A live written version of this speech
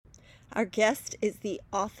Our guest is the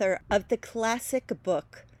author of the classic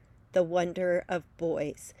book, The Wonder of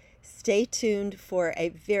Boys. Stay tuned for a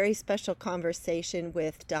very special conversation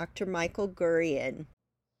with Dr. Michael Gurian.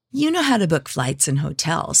 You know how to book flights and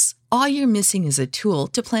hotels. All you're missing is a tool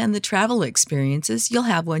to plan the travel experiences you'll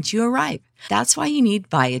have once you arrive. That's why you need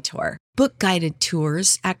Viator. Book guided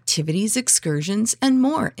tours, activities, excursions, and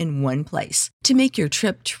more in one place to make your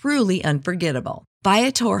trip truly unforgettable.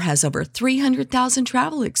 Viator has over 300,000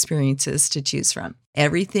 travel experiences to choose from.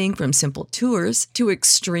 Everything from simple tours to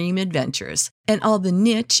extreme adventures and all the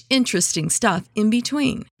niche, interesting stuff in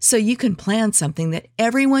between. So you can plan something that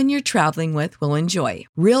everyone you're traveling with will enjoy.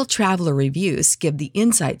 Real traveler reviews give the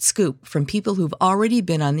inside scoop from people who've already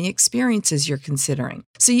been on the experiences you're considering.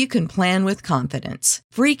 So you can plan with confidence.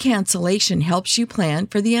 Free cancellation helps you plan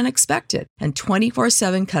for the unexpected. And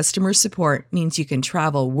 24/7 customer support means you can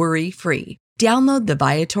travel worry-free. Download the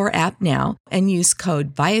Viator app now and use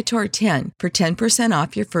code Viator10 for 10%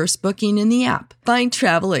 off your first booking in the app. Find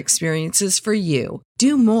travel experiences for you.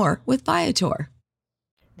 Do more with Viator.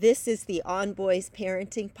 This is the On Boys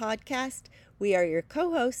Parenting Podcast. We are your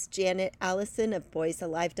co-hosts, Janet Allison of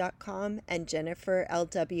boysalive.com and Jennifer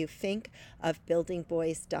L.W. Fink of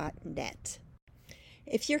buildingboys.net.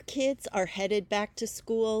 If your kids are headed back to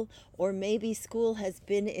school, or maybe school has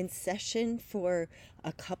been in session for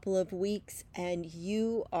a couple of weeks and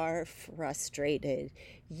you are frustrated,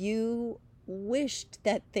 you wished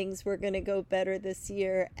that things were going to go better this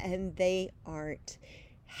year and they aren't.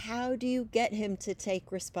 How do you get him to take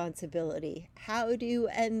responsibility? How do you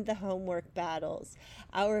end the homework battles?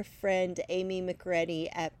 Our friend Amy McReady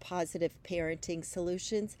at Positive Parenting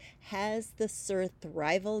Solutions has the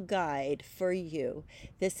Surthrival Guide for you.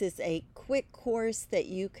 This is a quick course that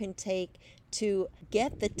you can take to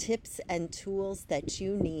get the tips and tools that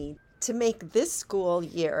you need to make this school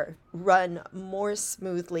year run more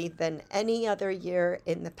smoothly than any other year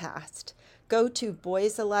in the past. Go to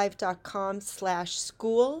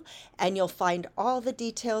boysalive.com/school and you'll find all the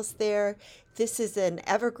details there. This is an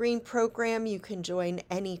evergreen program. You can join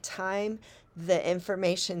anytime. The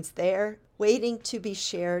information's there, waiting to be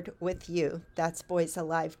shared with you. That's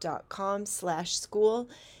boysalive.com/school.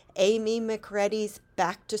 Amy McReady's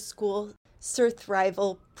Back to School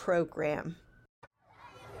Surthrival Program.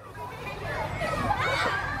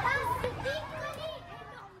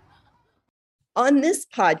 On this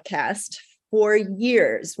podcast, for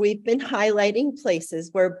years, we've been highlighting places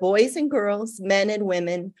where boys and girls, men and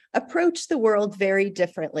women approach the world very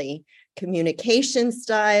differently. Communication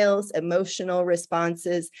styles, emotional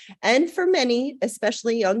responses, and for many,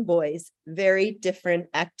 especially young boys, very different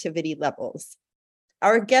activity levels.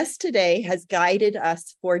 Our guest today has guided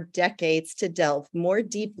us for decades to delve more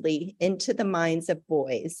deeply into the minds of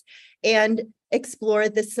boys and explore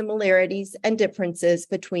the similarities and differences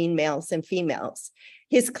between males and females.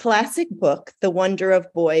 His classic book, The Wonder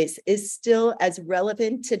of Boys, is still as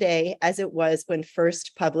relevant today as it was when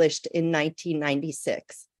first published in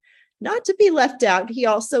 1996. Not to be left out, he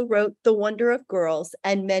also wrote The Wonder of Girls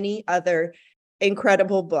and many other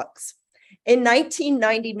incredible books. In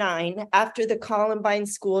 1999, after the Columbine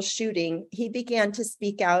school shooting, he began to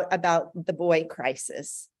speak out about the boy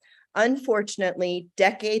crisis. Unfortunately,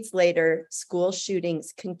 decades later, school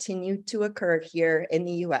shootings continue to occur here in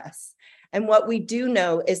the US. And what we do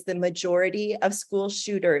know is the majority of school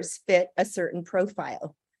shooters fit a certain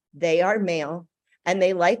profile. They are male, and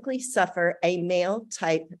they likely suffer a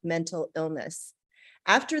male-type mental illness.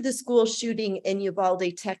 After the school shooting in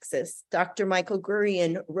Uvalde, Texas, Dr. Michael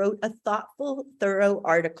Gurian wrote a thoughtful, thorough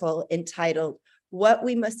article entitled, "What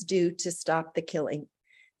We Must Do to Stop the Killing."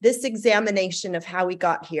 This examination of how we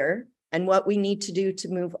got here and what we need to do to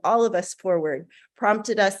move all of us forward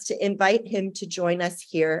prompted us to invite him to join us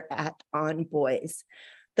here at On Boys.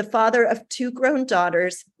 The father of two grown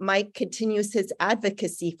daughters, Mike continues his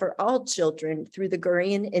advocacy for all children through the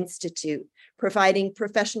Gurian Institute, providing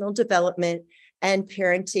professional development and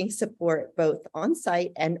parenting support both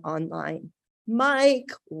on-site and online.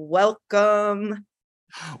 Mike, welcome.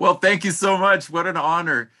 Well, thank you so much. What an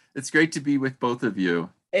honor. It's great to be with both of you.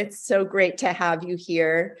 It's so great to have you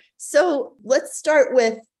here. So let's start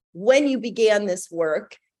with when you began this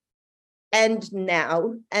work and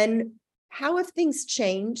now, and how have things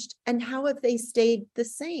changed and how have they stayed the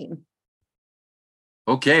same?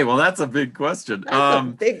 Okay, well, that's a big question. That's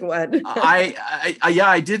a big one.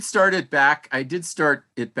 I did start it back. I did start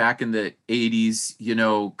it back in the 80s,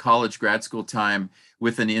 college, grad school time,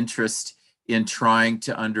 with an interest in trying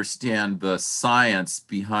to understand the science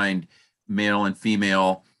behind male and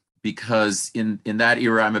female, because in that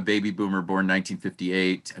era, I'm a baby boomer born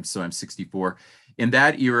 1958, so I'm 64. In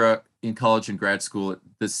that era, in college and grad school,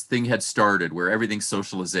 this thing had started where everything's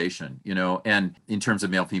socialization, and in terms of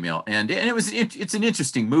male, female. And it's an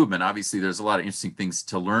interesting movement. Obviously, there's a lot of interesting things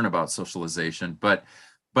to learn about socialization, but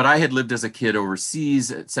I had lived as a kid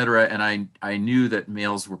overseas, et cetera. And I knew that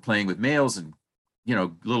males were playing with males and,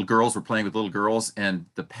 little girls were playing with little girls, and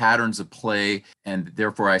the patterns of play. And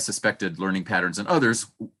therefore I suspected learning patterns in others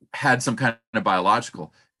had some kind of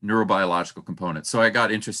neurobiological component. So I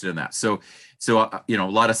got interested in that. So a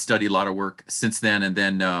lot of study, a lot of work since then. And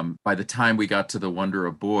then by the time we got to The Wonder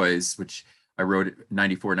of Boys, which I wrote in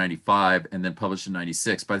 94, 95, and then published in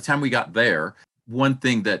 96, by the time we got there, one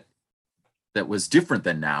thing that was different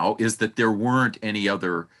than now is that there weren't any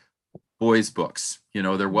other boys books.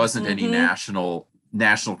 There wasn't any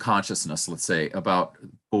national consciousness, let's say, about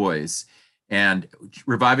boys. And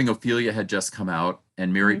Reviving Ophelia had just come out,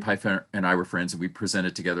 and Mary Pfeiffer and I were friends, and we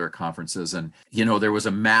presented together at conferences. And, there was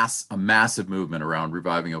a massive movement around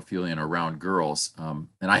Reviving Ophelia and around girls. And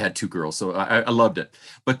I had 2 girls, so I loved it.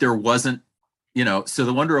 But there wasn't, so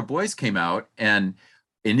The Wonder of Boys came out, and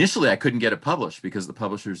initially I couldn't get it published because the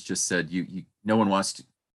publishers just said, no one wants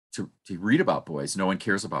to read about boys. No one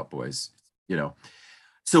cares about boys,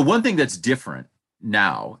 So one thing that's different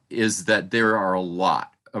now is that there are a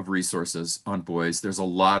lot of resources on boys. There's a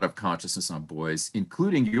lot of consciousness on boys,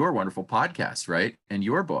 including your wonderful podcast, right? And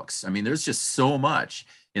your books. I mean, there's just so much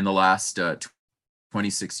in the last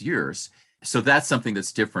 26 years. So that's something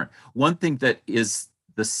that's different. One thing that is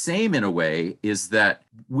the same in a way is that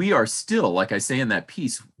we are still, like I say in that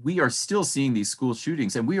piece, we are still seeing these school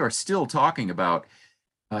shootings, and we are still talking about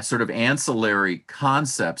sort of ancillary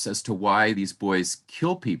concepts as to why these boys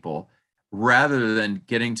kill people, rather than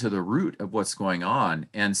getting to the root of what's going on.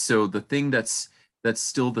 And so the thing that's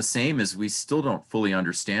still the same is we still don't fully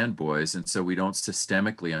understand boys. And so we don't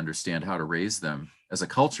systemically understand how to raise them as a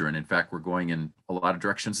culture. And in fact, we're going in a lot of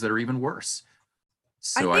directions that are even worse.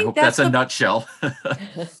 So I hope that's a nutshell.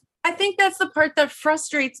 I think that's the part that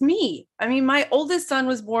frustrates me. I mean, my oldest son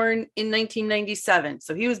was born in 1997.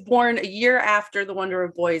 So he was born a year after The Wonder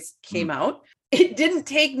of Boys came out. It didn't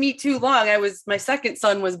take me too long. My second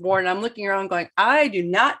son was born. I'm looking around going, I do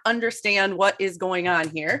not understand what is going on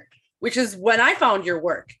here, which is when I found your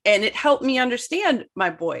work, and it helped me understand my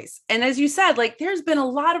boys. And as you said, there's been a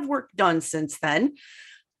lot of work done since then.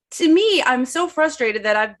 To me, I'm so frustrated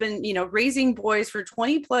that I've been, raising boys for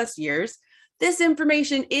 20 plus years. This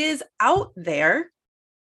information is out there,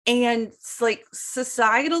 and it's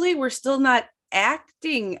societally, we're still not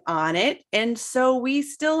acting on it. And so we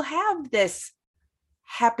still have this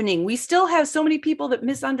happening. We still have so many people that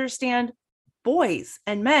misunderstand boys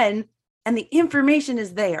and men, and the information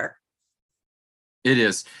is there. It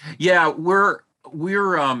is. Yeah, we're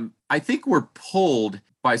I think we're pulled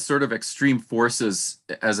by sort of extreme forces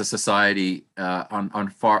as a society on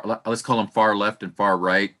far, let's call them far left and far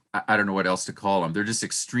right. I don't know what else to call them. They're just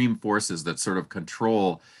extreme forces that sort of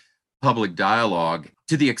control public dialogue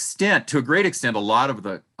to a great extent. A lot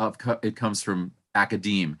of it comes from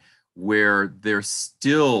academe, where they're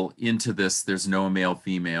still into this. There's no male,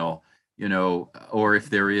 female, or if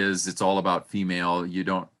there is, it's all about female. You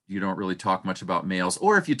don't really talk much about males,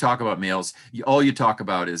 or if you talk about males, all you talk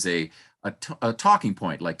about is a talking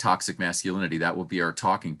point, like toxic masculinity. That will be our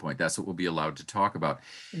talking point. That's what we'll be allowed to talk about.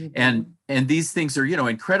 Mm-hmm. And these things are,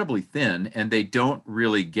 incredibly thin, and they don't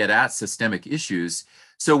really get at systemic issues.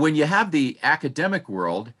 So when you have the academic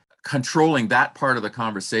world controlling that part of the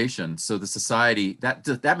conversation, so the society,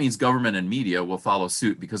 that means government and media will follow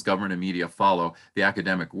suit, because government and media follow the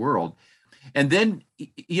academic world. And then,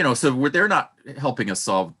 so they're not helping us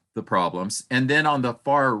solve the problems. And then on the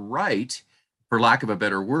far right, for lack of a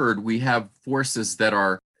better word, we have forces that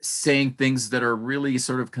are saying things that are really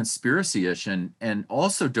sort of conspiracy-ish and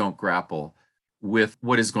also don't grapple with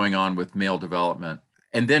what is going on with male development.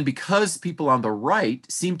 And then because people on the right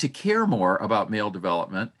seem to care more about male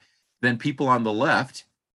development than people on the left,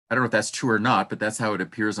 I don't know if that's true or not, but that's how it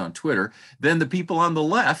appears on Twitter, then the people on the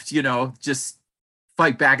left, just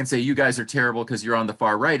fight back and say, you guys are terrible because you're on the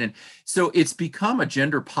far right. And so it's become a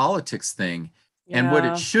gender politics thing. And what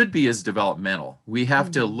it should be is developmental. We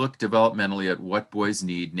have to look developmentally at what boys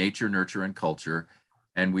need, nature, nurture, and culture,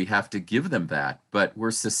 and we have to give them that. But we're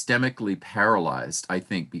systemically paralyzed, I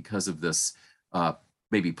think, because of this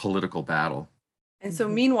maybe political battle. And so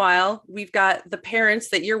meanwhile, we've got the parents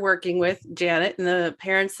that you're working with, Janet, and the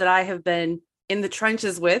parents that I have been in the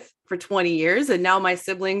trenches with for 20 years. And now my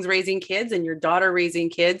siblings raising kids and your daughter raising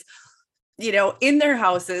kids, in their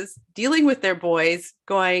houses, dealing with their boys,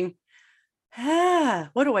 going,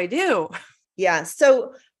 what do I do? Yeah.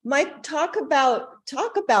 So Mike, talk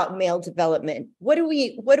about male development. What do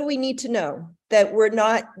we need to know that we're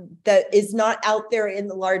not, that is not out there in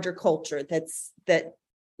the larger culture. That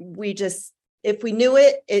we just, if we knew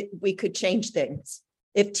it, we could change things.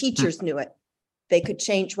 If teachers knew it, they could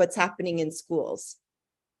change what's happening in schools.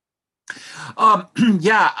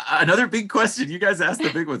 Yeah, another big question. You guys asked the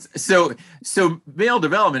big ones. So male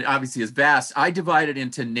development obviously is vast. I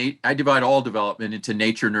divide all development into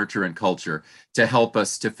nature, nurture, and culture to help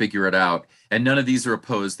us to figure it out. And none of these are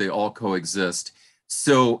opposed. They all coexist.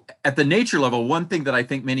 So at the nature level, one thing that I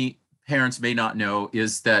think many parents may not know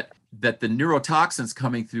is that the neurotoxins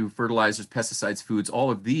coming through fertilizers, pesticides, foods,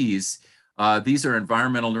 all of these are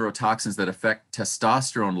environmental neurotoxins that affect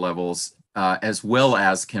testosterone levels, as well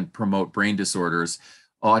as can promote brain disorders,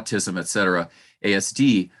 autism, etc.,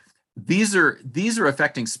 ASD. These are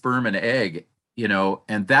affecting sperm and egg,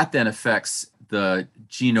 and that then affects the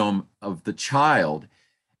genome of the child.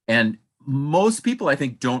 And most people, I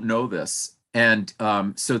think, don't know this. And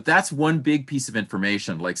so that's one big piece of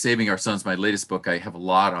information, like Saving Our Sons, my latest book. I have a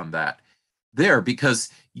lot on that there, because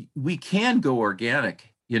we can go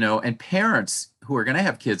organic, and parents who are going to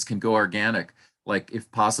have kids can go organic, like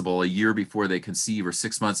if possible, a year before they conceive or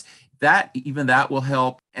 6 months. That will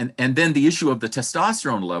help. And then the issue of the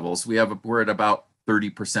testosterone levels, we're at about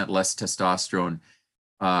 30% less testosterone,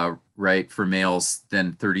 right, for males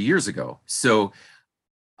than 30 years ago. So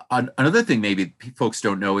another thing maybe folks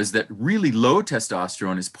don't know is that really low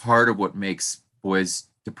testosterone is part of what makes boys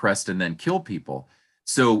depressed and then kill people.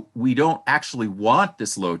 So we don't actually want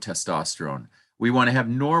this low testosterone. We want to have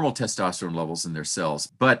normal testosterone levels in their cells.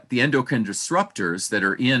 But the endocrine disruptors that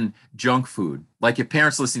are in junk food, like if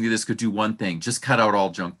parents listening to this could do one thing, just cut out all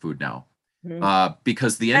junk food now.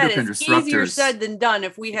 Because the endocrine disruptors. That is easier said than done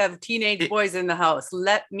if we have teenage boys in the house.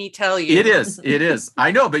 Let me tell you. It is. I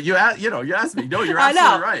know, but you asked me. No, you're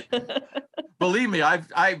absolutely right. Believe me,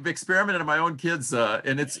 I've experimented on my own kids,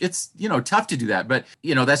 and it's tough to do that. But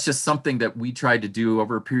that's just something that we tried to do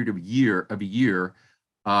over a period of a year.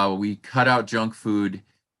 We cut out junk food,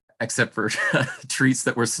 except for treats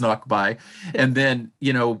that were snuck by, and then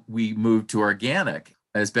we moved to organic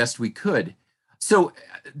as best we could. So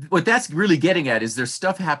what that's really getting at is there's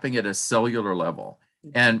stuff happening at a cellular level.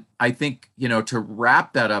 And I think, to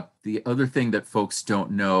wrap that up, the other thing that folks don't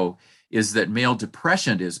know is that male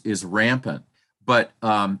depression is rampant. But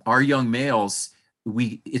our young males,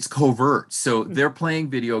 it's covert. So they're playing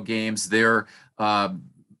video games. They're,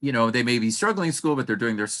 they may be struggling in school, but they're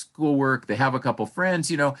doing their schoolwork. They have a couple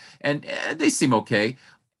friends, and they seem okay,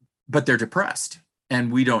 but they're depressed.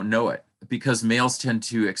 And we don't know it, because males tend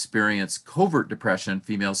to experience covert depression,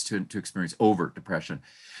 females tend to experience overt depression.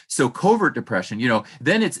 So covert depression,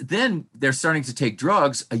 then they're starting to take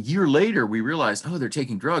drugs. A year later, we realize, they're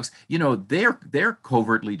taking drugs. They're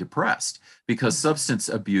covertly depressed, because substance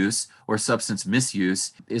abuse or substance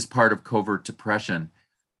misuse is part of covert depression.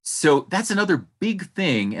 So that's another big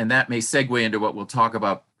thing, and that may segue into what we'll talk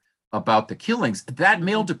about the killings. That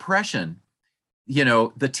male depression,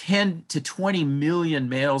 the 10 to 20 million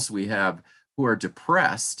males we have who are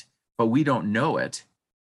depressed, but we don't know it,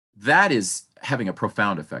 that is having a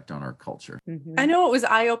profound effect on our culture. Mm-hmm. I know it was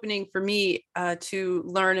eye-opening for me to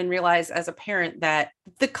learn and realize as a parent that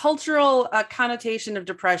the cultural connotation of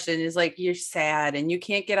depression is like you're sad and you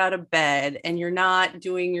can't get out of bed and you're not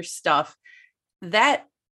doing your stuff. That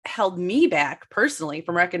held me back personally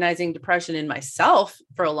from recognizing depression in myself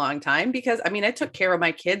for a long time, because I took care of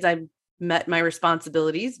my kids. I met my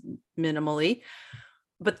responsibilities minimally,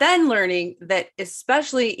 but then learning that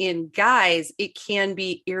especially in guys, it can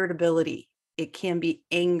be irritability. It can be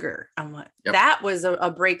anger. Yep. That was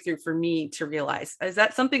a breakthrough for me to realize. Is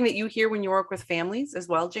that something that you hear when you work with families as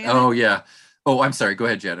well, Janet? Oh, yeah. Oh, I'm sorry. Go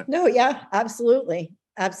ahead, Janet. No, yeah, absolutely.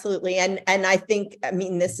 Absolutely. And I think,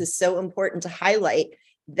 this is so important to highlight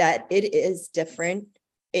that it is different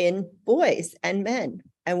in boys and men.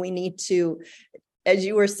 And we need to, as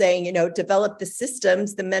you were saying, develop the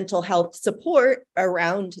systems, the mental health support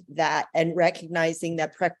around that, and recognizing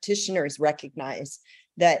that practitioners recognize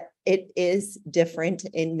that it is different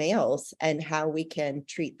in males and how we can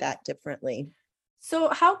treat that differently. So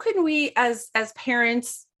how can we, as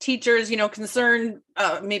parents, teachers, concerned,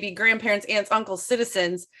 maybe grandparents, aunts, uncles,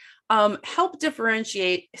 citizens, help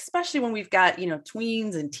differentiate, especially when we've got,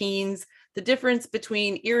 tweens and teens, the difference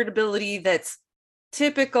between irritability that's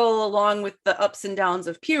typical along with the ups and downs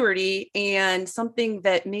of puberty and something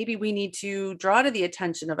that maybe we need to draw to the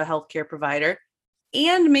attention of a healthcare provider,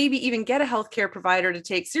 and maybe even get a healthcare provider to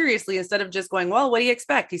take seriously instead of just going, well, what do you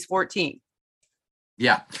expect? He's 14.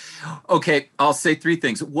 Yeah. Okay. I'll say three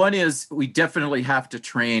things. One is we definitely have to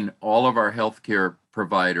train all of our healthcare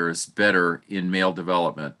providers better in male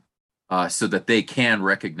development. so that they can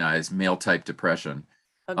recognize male type depression.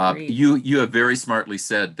 Agreed. You have very smartly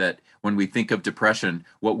said that when we think of depression,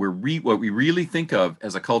 what we really think of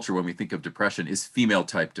as a culture when we think of depression is female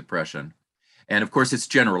type depression. And of course, it's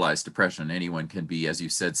generalized depression. Anyone can be, as you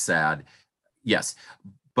said, sad. Yes.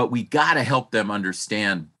 But we got to help them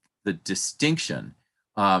understand the distinction,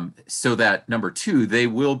 so that, number two, they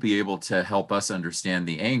will be able to help us understand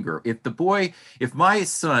the anger. If my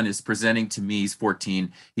son is presenting to me, he's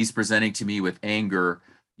 14, he's presenting to me with anger,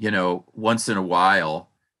 once in a while,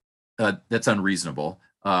 that's unreasonable.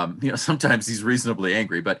 Sometimes he's reasonably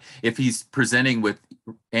angry, but if he's presenting with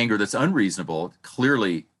anger that's unreasonable,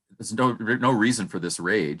 clearly there's no reason for this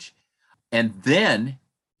rage. And then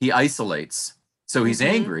he isolates. So he's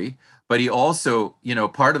angry, but he also,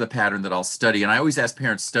 part of the pattern that I'll study, and I always ask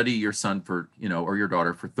parents, study your son for, or your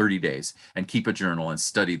daughter for 30 days and keep a journal and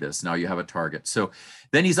study this. Now you have a target. So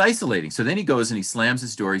then he's isolating. So then he goes and he slams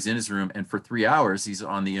his door, he's in his room, and for 3 hours he's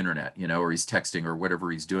on the internet, or he's texting or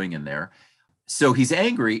whatever he's doing in there. So he's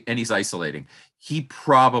angry and he's isolating. He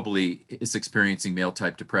probably is experiencing male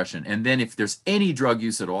type depression. And then if there's any drug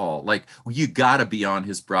use at all, like you got to be on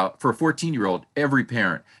his brow. For a 14-year-old, every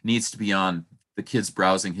parent needs to be on the kid's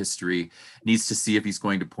browsing history, needs to see if he's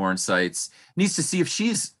going to porn sites, needs to see if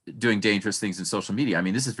she's doing dangerous things in social media. I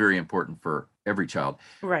mean, this is very important for every child.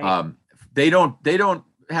 Right. They don't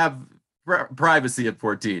have privacy at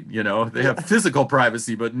 14, they have physical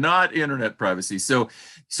privacy, but not internet privacy. So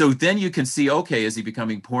then you can see, okay, is he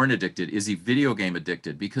becoming porn addicted? Is he video game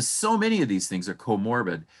addicted? Because so many of these things are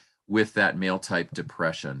comorbid with that male type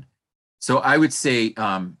depression. So I would say,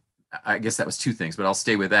 I guess that was two things, but I'll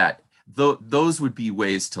stay with that. Those would be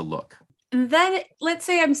ways to look. And then let's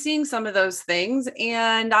say I'm seeing some of those things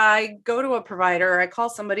and I go to a provider, or I call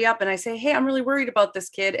somebody up and I say, hey, I'm really worried about this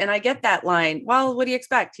kid. And I get that line, well, what do you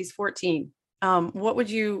expect? He's 14. What would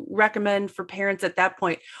you recommend for parents at that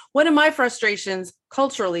point? One of my frustrations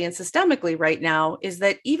culturally and systemically right now is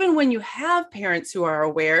that even when you have parents who are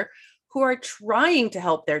aware, who are trying to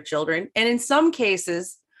help their children, and in some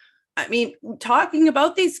cases, I mean, talking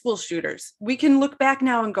about these school shooters, we can look back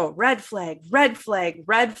now and go, red flag, red flag,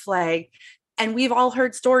 red flag. And we've all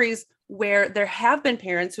heard stories where there have been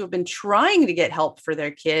parents who have been trying to get help for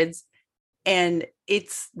their kids, and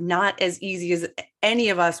it's not as easy as any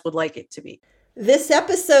of us would like it to be. This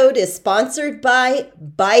episode is sponsored by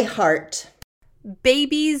ByHeart.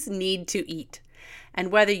 Babies need to eat. And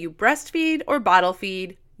whether you breastfeed or bottle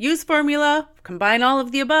feed, use formula, combine all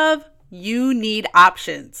of the above, you need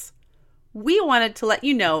options. We wanted to let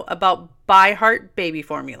you know about ByHeart baby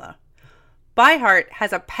formula. ByHeart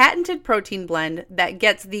has a patented protein blend that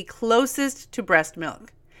gets the closest to breast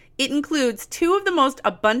milk. It includes 2 of the most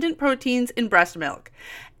abundant proteins in breast milk.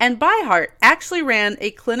 And ByHeart actually ran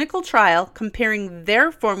a clinical trial comparing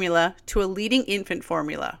their formula to a leading infant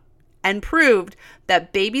formula and proved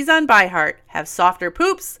that babies on ByHeart have softer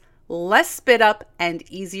poops, less spit up, and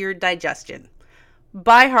easier digestion.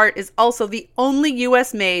 ByHeart is also the only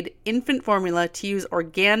U.S.-made infant formula to use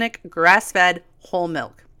organic, grass-fed, whole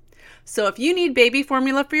milk. So if you need baby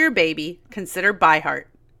formula for your baby, consider ByHeart.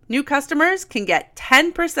 New customers can get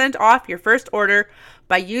 10% off your first order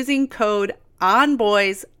by using code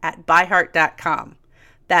ONBOYS at byheart.com.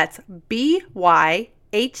 That's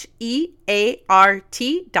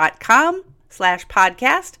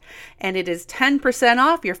BYHEART.com/podcast, and it is 10%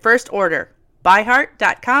 off your first order.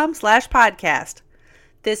 byheart.com/podcast.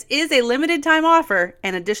 This is a limited time offer,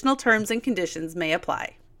 and additional terms and conditions may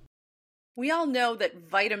apply. We all know that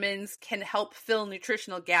vitamins can help fill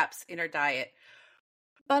nutritional gaps in our diet,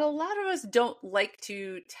 but a lot of us don't like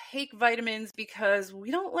to take vitamins because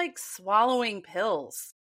we don't like swallowing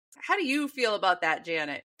pills. How do you feel about that,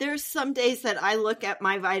 Janet? There's some days that I look at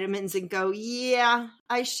my vitamins and go, yeah,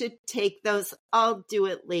 I should take those. I'll do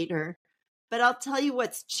it later. But I'll tell you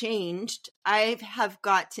what's changed. I have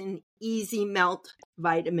gotten Easy Melt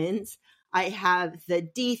vitamins. I have the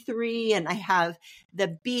D3 and I have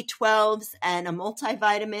the B12s and a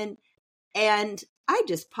multivitamin. And I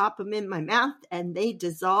just pop them in my mouth and they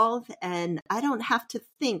dissolve. And I don't have to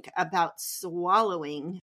think about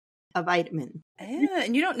swallowing a vitamin. Yeah,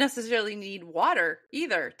 and you don't necessarily need water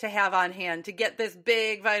either to have on hand to get this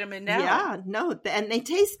big vitamin down. Yeah, no. And they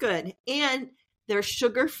taste good. And they're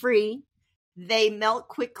sugar-free. They melt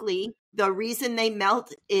quickly. The reason they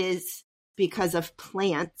melt is because of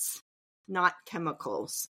plants, not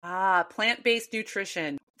chemicals. Plant-based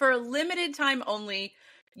nutrition. For a limited time only,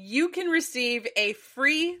 you can receive a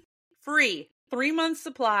free 3-month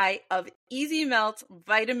supply of Easy Melt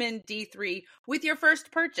Vitamin D3 with your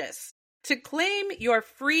first purchase. To claim your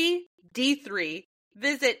free D3,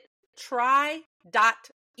 visit try.easymelt.com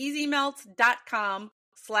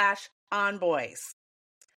easymelts.com/onboys.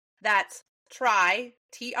 That's try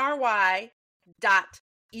dot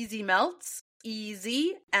easymelts,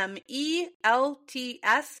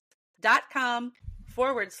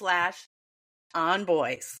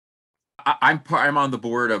 EasyMelts.com/onboys. I'm on the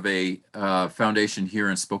board of a foundation here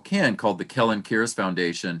in Spokane called the Kellen Cares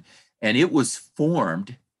Foundation, and it was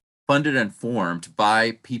funded and formed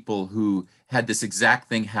by people who had this exact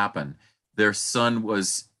thing happen. Their son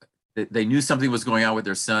they knew something was going on with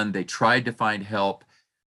their son. They tried to find help,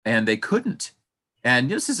 and they couldn't.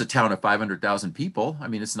 And this is a town of 500,000 people. I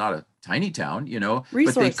mean, it's not a tiny town,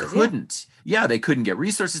 Resources, but they couldn't. Yeah, they couldn't get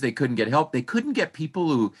resources. They couldn't get help. They couldn't get people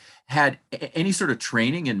who had any sort of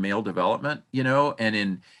training in male development,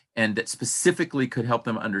 and that specifically could help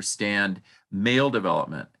them understand male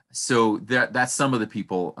development. So that's some of the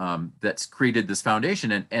people that's created this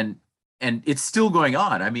foundation, and it's still going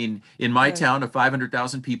on. I mean, in my town of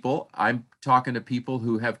 500,000 people, I'm talking to people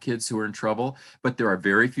who have kids who are in trouble, but there are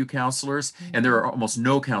very few counselors, and there are almost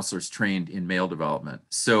no counselors trained in male development.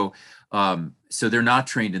 So they're not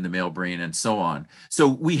trained in the male brain and so on. So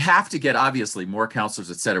we have to get, obviously, more counselors,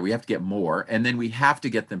 et cetera. We have to get more, and then we have to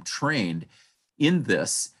get them trained in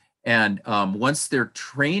this. And once they're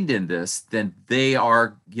trained in this, then they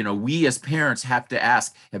are, we as parents have to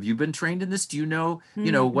ask, have you been trained in this? Do you know,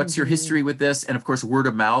 what's your history with this? And of course, word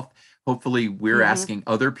of mouth. Hopefully we're asking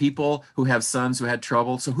other people who have sons who had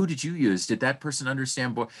trouble. So who did you use? Did that person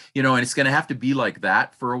understand? And it's going to have to be like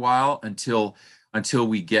that for a while until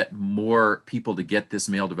we get more people to get this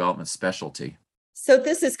male development specialty. So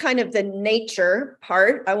this is kind of the nature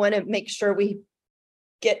part. I want to make sure we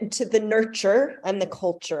get into the nurture and the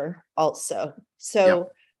culture also. So,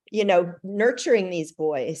 nurturing these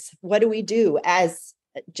boys, what do we do as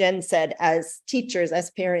Jen said, as teachers, as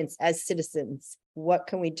parents, as citizens? What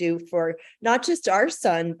can we do for not just our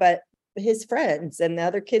son, but his friends and the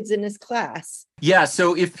other kids in his class? Yeah.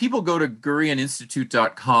 So if people go to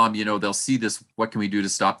GurianInstitute.com, they'll see this, what can we do to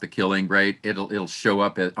stop the killing, right? It'll show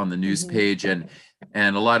up on the news page, and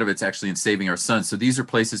a lot of it's actually in saving our sons. So these are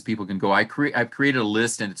places people can go. I've created a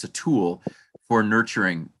list, and it's a tool for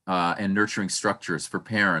nurturing and nurturing structures for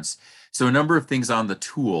parents. So a number of things on the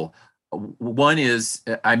tool. One is,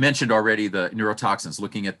 I mentioned already, the neurotoxins,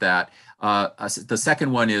 looking at that. The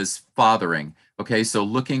second one is fathering. Okay, so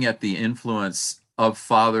looking at the influence of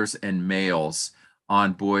fathers and males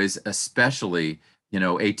on boys, especially,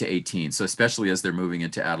 8 to 18. So especially as they're moving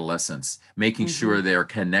into adolescence, making sure they're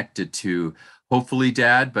connected to hopefully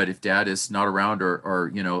dad, but if dad is not around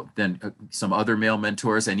or then some other male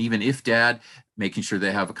mentors. And even if dad, making sure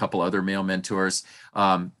they have a couple other male mentors,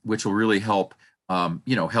 which will really help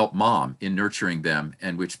help mom in nurturing them,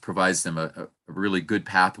 and which provides them a really good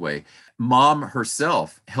pathway. Mom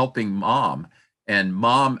herself helping mom, and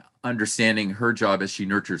mom understanding her job as she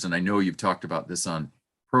nurtures. And I know you've talked about this on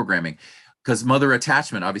programming, because mother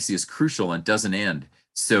attachment obviously is crucial and doesn't end.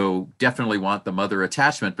 So definitely want the mother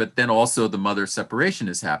attachment, but then also the mother separation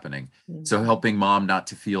is happening. So helping mom not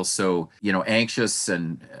to feel so, anxious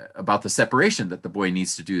and about the separation that the boy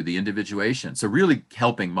needs to do, the individuation. So really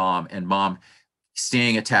helping mom, and mom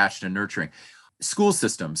staying attached and nurturing. School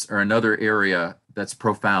systems are another area that's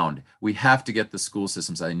profound. We have to get the school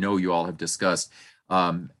systems. I know you all have discussed.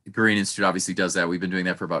 Gurian Institute obviously does that. We've been doing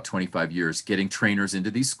that for about 25 years, getting trainers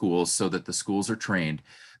into these schools so that the schools are trained,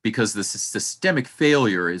 because the systemic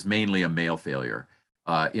failure is mainly a male failure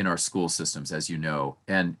in our school systems, as you know.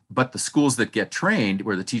 But the schools that get trained,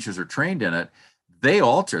 where the teachers are trained in it, they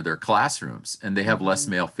alter their classrooms and they have less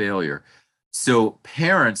male failure. So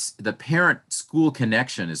the parent-school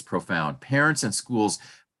connection is profound. Parents and schools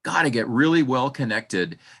got to get really well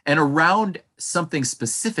connected, and around something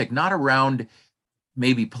specific, not around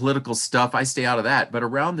maybe political stuff. I stay out of that, but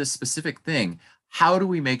around this specific thing. How do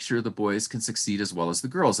we make sure the boys can succeed as well as the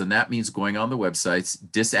girls? And that means going on the websites,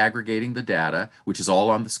 disaggregating the data, which is all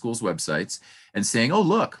on the school's websites, and saying, oh,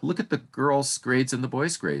 look at the girls' grades and the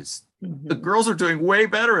boys' grades. The girls are doing way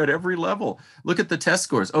better at every level. Look at the test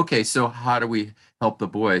scores. Okay, so how do we help the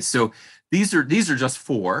boys? So these are just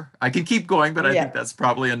 4. I can keep going, but I think that's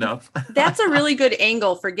probably enough. That's a really good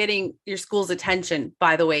angle for getting your school's attention,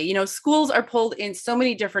 by the way. Schools are pulled in so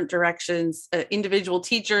many different directions. Individual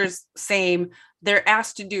teachers, same. They're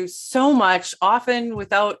asked to do so much, often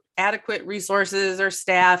without adequate resources or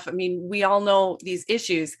staff. I mean, we all know these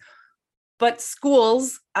issues. But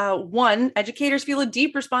schools, educators feel a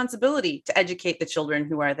deep responsibility to educate the children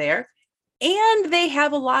who are there. And they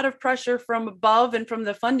have a lot of pressure from above and from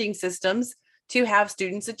the funding systems to have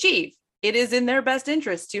students achieve. It is in their best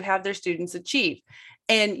interest to have their students achieve.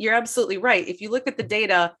 And you're absolutely right. If you look at the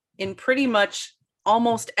data in pretty much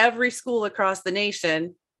almost every school across the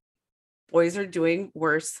nation, boys are doing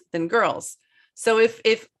worse than girls. So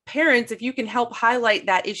if parents, if you can help highlight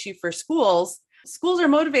that issue for schools are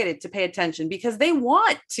motivated to pay attention because they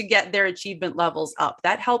want to get their achievement levels up.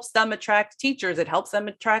 That helps them attract teachers. It helps them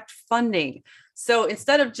attract funding. So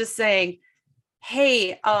instead of just saying,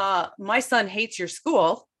 hey, my son hates your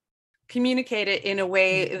school, communicate it in a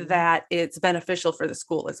way that it's beneficial for the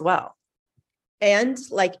school as well. And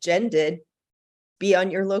like Jen did, be on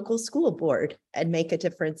your local school board and make a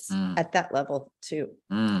difference at that level too.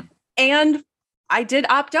 And I did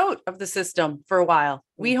opt out of the system for a while.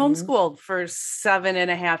 We homeschooled for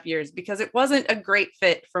 7.5 years because it wasn't a great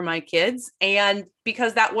fit for my kids. And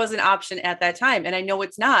because that was an option at that time. And I know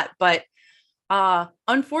it's not, but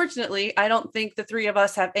unfortunately, I don't think the three of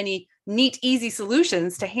us have any neat, easy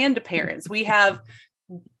solutions to hand to parents. We have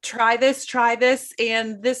try this,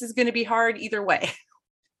 and this is going to be hard either way.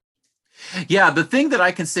 Yeah, the thing that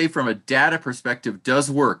I can say from a data perspective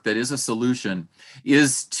does work, that is a solution,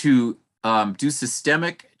 is to do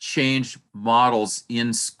systemic change models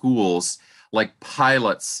in schools, like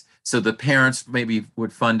pilots. So the parents maybe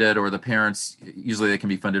would fund it, or the parents, usually they can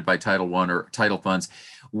be funded by Title I or title funds,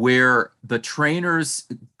 where the trainers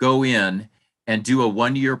go in and do a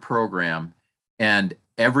 1-year program, and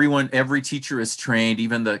every teacher is trained,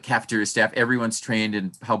 even the cafeteria staff, everyone's trained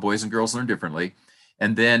in how boys and girls learn differently.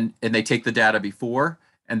 And they take the data before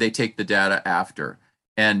and they take the data after.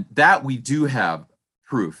 And that we do have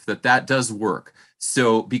proof that does work.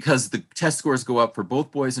 So because the test scores go up for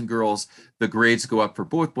both boys and girls, the grades go up for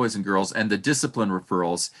both boys and girls, and the discipline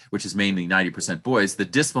referrals, which is mainly 90% boys, the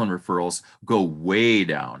discipline referrals go way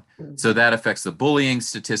down. So that affects the bullying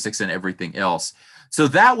statistics and everything else. So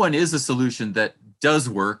that one is a solution that does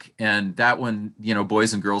work. And that one,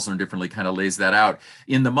 boys and girls learn differently, kind of lays that out.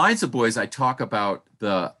 In the Minds of Boys, I talk about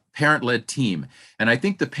the parent-led team. And I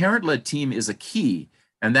think the parent-led team is a key.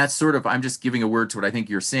 And that's sort of, I'm just giving a word to what I think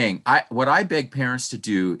you're saying. What I beg parents to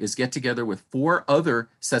do is get together with 4 other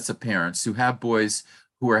sets of parents who have boys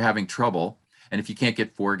who are having trouble. And if you can't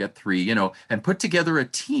get 4, get 3, and put together a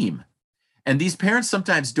team. And these parents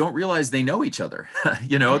sometimes don't realize they know each other.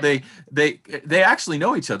 They actually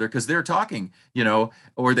know each other because they're talking,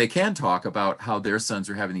 or they can talk about how their sons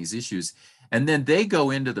are having these issues. And then they go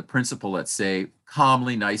into the principal, let's say,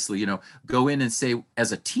 calmly, nicely, go in and say,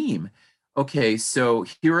 as a team, okay, so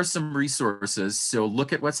here are some resources. So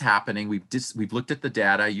look at what's happening. We've looked at the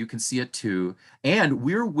data. You can see it too. And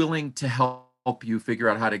we're willing to help you figure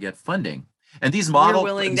out how to get funding. And these models,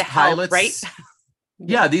 willing to pilots, help, right?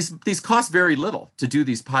 Yeah, these cost very little to do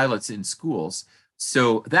these pilots in schools.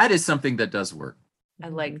 So that is something that does work. I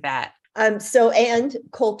like that. And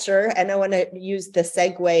culture, and I want to use the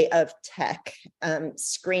segue of tech,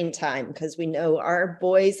 screen time, because we know our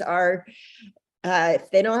boys are, if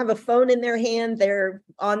they don't have a phone in their hand, they're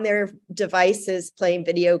on their devices playing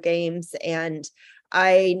video games. And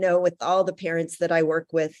I know with all the parents that I work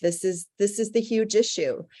with, this is the huge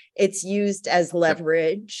issue. It's used as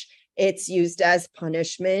leverage. It's used as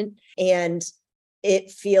punishment, and it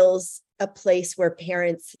feels a place where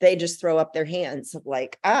parents, they just throw up their hands of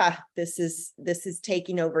like, this is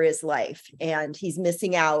taking over his life and he's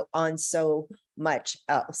missing out on so much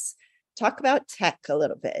else. Talk about tech a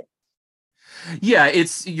little bit. Yeah,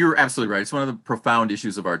 you're absolutely right. It's one of the profound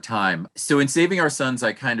issues of our time. So in Saving Our Sons,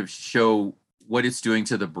 I kind of show what it's doing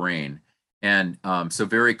to the brain. And so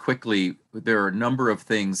very quickly, there are a number of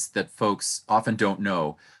things that folks often don't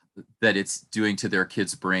know that it's doing to their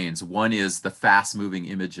kids' brains. One is the fast moving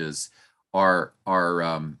images are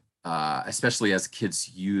especially as kids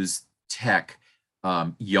use tech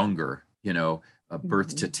younger,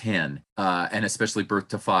 birth to 10, and especially birth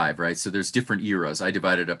to 5, right? So there's different eras. I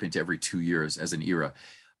divide it up into every 2 years as an era.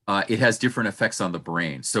 It has different effects on the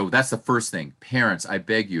brain. So that's the first thing. Parents, I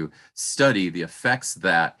beg you, study the effects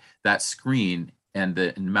that screen and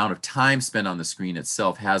the amount of time spent on the screen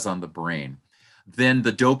itself has on the brain. Then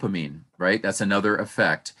the dopamine, right? That's another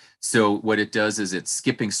effect. So what it does is it's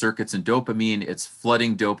skipping circuits in dopamine. It's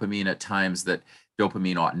flooding dopamine at times that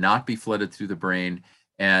dopamine ought not be flooded through the brain.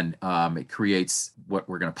 And it creates what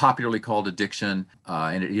we're going to popularly call addiction.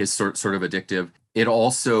 And it is sort of addictive. It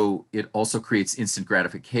also creates instant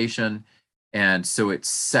gratification. And so it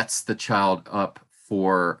sets the child up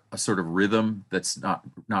for a sort of rhythm that's not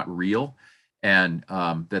real. And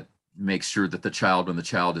that makes sure that the child, when the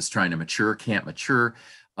child is trying to mature, can't mature.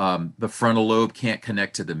 The frontal lobe can't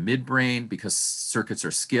connect to the midbrain because circuits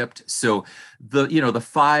are skipped. So the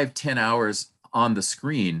 5-10 hours on the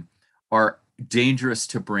screen are dangerous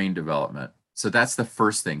to brain development. So that's the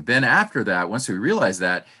first thing. Then after that, once we realize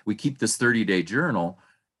that, we keep this 30-day journal,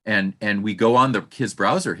 and we go on the kid's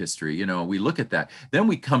browser history, we look at that. Then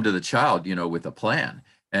we come to the child, with a plan,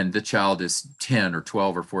 and the child is 10 or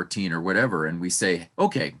 12 or 14 or whatever, and we say,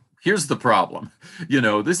 okay, here's the problem.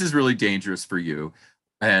 This is really dangerous for you,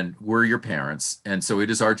 and we're your parents, and so it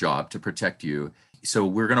is our job to protect you. So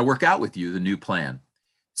we're going to work out with you the new plan.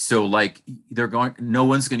 So like no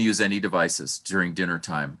one's going to use any devices during dinner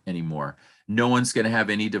time anymore. No one's going to have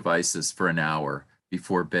any devices for an hour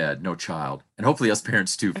before bed, no child. And hopefully us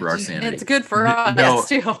parents too, for our sanity. It's good for us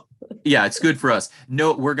too. Yeah, it's good for us.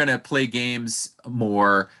 No, we're going to play games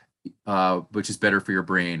more, which is better for your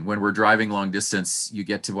brain. When we're driving long distance, you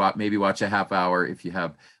get to maybe watch a half hour if you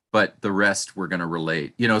have, but the rest we're going to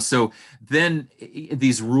relate. So then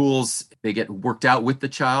these rules, they get worked out with the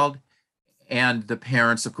child, and the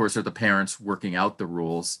parents, of course, are the parents working out the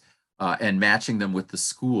rules and matching them with the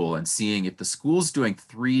school, and seeing if the school's doing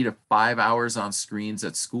 3 to 5 hours on screens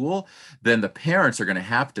at school, then the parents are going to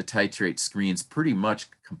have to titrate screens pretty much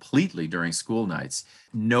completely during school nights.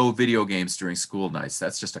 No video games during school nights.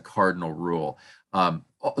 That's just a cardinal rule.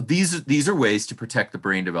 These are ways to protect the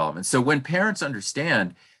brain development. So when parents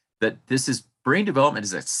understand that brain development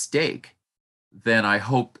is at stake, then I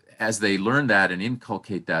hope as they learn that and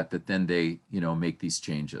inculcate that then they, make these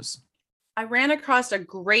changes. I ran across a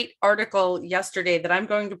great article yesterday that I'm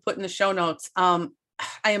going to put in the show notes. I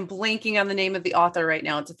am blanking on the name of the author right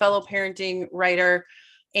now. It's a fellow parenting writer.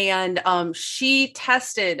 And she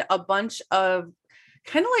tested a bunch of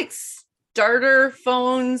kind of like starter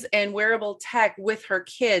phones and wearable tech with her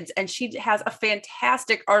kids. And she has a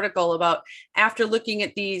fantastic article about, after looking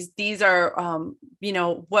at these are,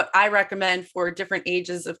 what I recommend for different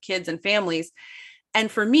ages of kids and families. And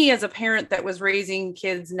for me, as a parent that was raising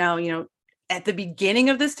kids now, at the beginning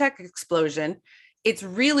of this tech explosion, it's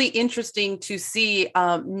really interesting to see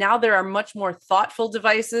now there are much more thoughtful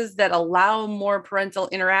devices that allow more parental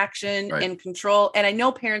interaction and control. And I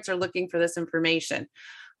know parents are looking for this information.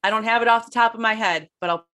 I don't have it off the top of my head, but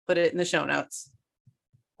I'll put it in the show notes.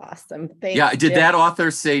 Awesome. Thank you. Did that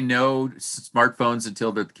author say no smartphones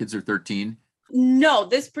until the kids are 13? No,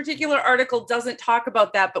 this particular article doesn't talk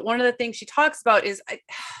about that. But one of the things she talks about is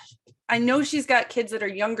I know she's got kids that are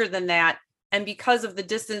younger than that. And because of the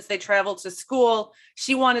distance they travel to school,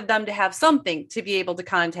 she wanted them to have something to be able to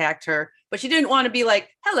contact her. But she didn't want to be like,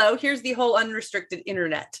 hello, here's the whole unrestricted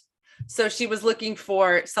internet. So she was looking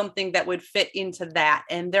for something that would fit into that.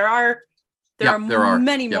 And there are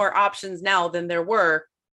many more options now than there were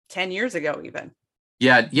 10 years ago, even.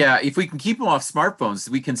 Yeah. If we can keep them off smartphones,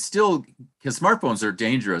 we can still, because smartphones are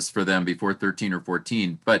dangerous for them before 13 or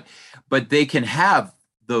 14, but they can have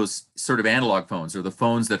those sort of analog phones, or the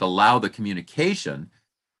phones that allow the communication,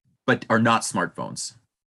 but are not smartphones.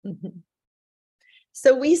 Mm-hmm.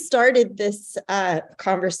 So we started this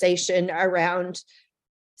conversation around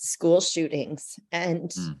school shootings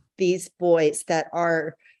and these boys that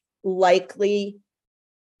are likely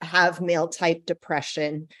have male type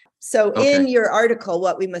depression. So in your article,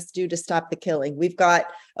 What We Must Do to Stop the Killing, we've got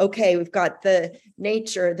the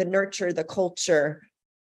nature, the nurture, the culture.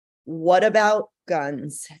 What about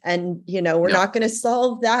guns? And, we're not going to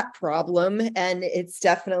solve that problem. And it's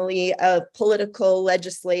definitely a political,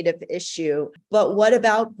 legislative issue. But what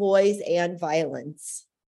about boys and violence?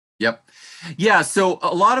 Yep. Yeah. So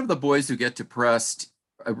a lot of the boys who get depressed,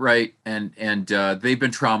 right, and they've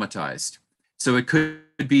been traumatized. So it could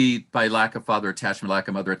be by lack of father attachment, lack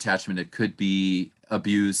of mother attachment. It could be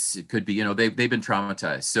abuse. It could be, they've been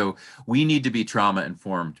traumatized. So we need to be trauma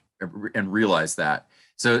informed and realize that.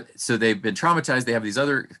 So they've been traumatized. They have these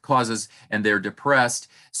other causes, and they're depressed.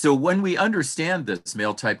 So when we understand this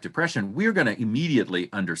male type depression, we're going to immediately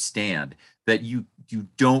understand that you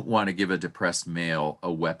don't want to give a depressed male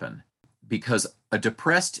a weapon, because a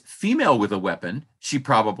depressed female with a weapon, she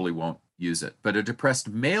probably won't use it. But a depressed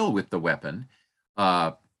male with the weapon,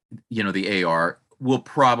 the AR, will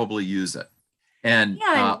probably use it. And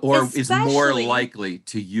or is more likely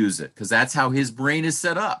to use it, because that's how his brain is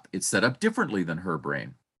set up. It's set up differently than her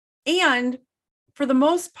brain. And for the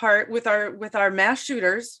most part, with our mass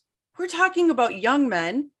shooters, we're talking about young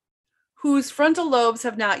men whose frontal lobes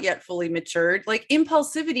have not yet fully matured. Like,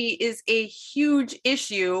 impulsivity is a huge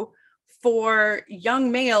issue for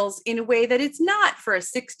young males in a way that it's not for a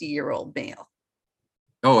 60-year-old male.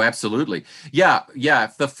 Oh, absolutely. Yeah.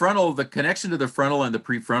 The connection to the frontal and the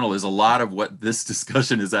prefrontal is a lot of what this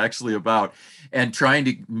discussion is actually about, and trying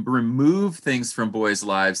to remove things from boys'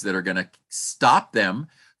 lives that are going to stop them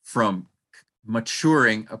from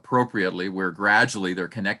maturing appropriately, where gradually they're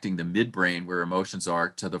connecting the midbrain, where emotions are,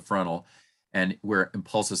 to the frontal, and where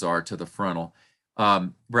impulses are, to the frontal.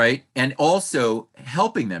 right? And also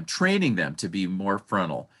helping them, training them to be more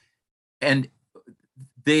frontal. And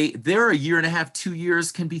they're a year and a half, 2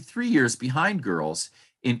 years, can be 3 years behind girls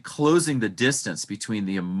in closing the distance between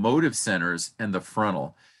the emotive centers and the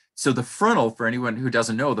frontal. So the frontal, for anyone who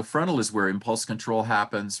doesn't know, the frontal is where impulse control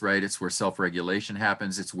happens, right? It's where self-regulation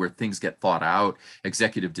happens. It's where things get thought out,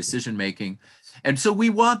 executive decision making. And so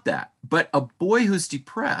we want that. But a boy who's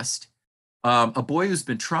depressed, a boy who's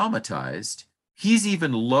been traumatized, he's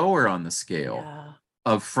even lower on the scale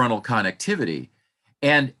of frontal connectivity.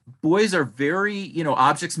 And boys are very,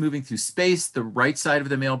 objects moving through space. The right side of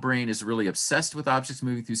the male brain is really obsessed with objects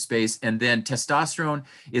moving through space. And then testosterone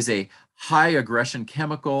is a high aggression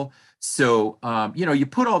chemical. So, you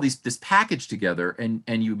put all this package together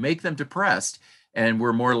and you make them depressed, and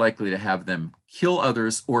we're more likely to have them kill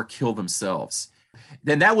others or kill themselves.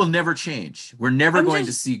 Then that will never change. We're never going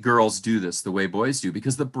to see girls do this the way boys do,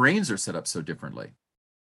 because the brains are set up so differently.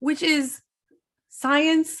 Which is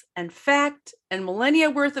science and fact and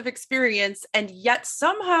millennia worth of experience. And yet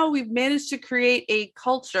somehow we've managed to create a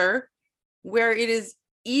culture where it is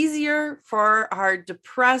easier for our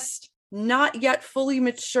depressed, not yet fully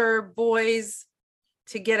mature boys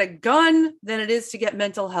to get a gun than it is to get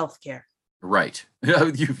mental health care. Right.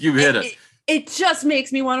 You've hit it. It just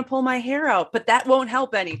makes me want to pull my hair out, but that won't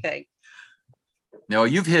help anything. No,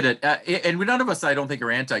 you've hit it. And none of us, I don't think,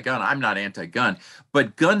 are anti-gun. I'm not anti-gun,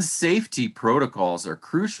 but gun safety protocols are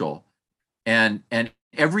crucial. And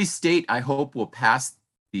every state, I hope, will pass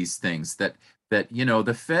these things that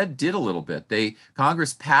the Fed did a little bit.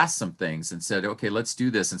 Congress passed some things and said, okay, let's do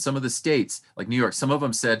this. And some of the states, like New York, some of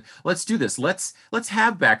them said, let's do this. Let's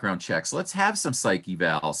have background checks. Let's have some psych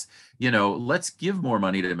evals. Let's give more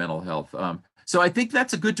money to mental health. So I think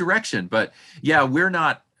that's a good direction. But yeah, we're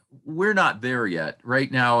not there yet. Right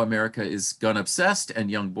now, America is gun obsessed, and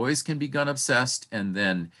young boys can be gun obsessed. And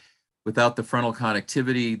then without the frontal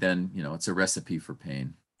connectivity, then, it's a recipe for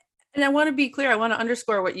pain. And I want to be clear. I want to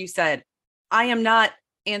underscore what you said. I am not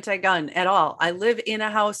anti-gun at all. I live in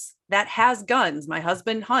a house that has guns. My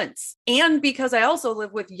husband hunts. And because I also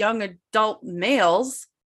live with young adult males,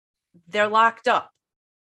 they're locked up.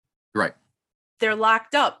 Right. They're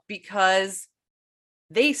locked up because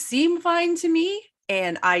they seem fine to me.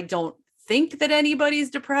 And I don't think that anybody's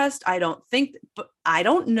depressed. I don't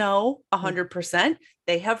know 100%.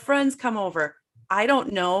 They have friends come over. I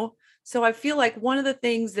don't know. So I feel like one of the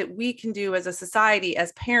things that we can do as a society,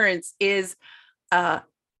 as parents, is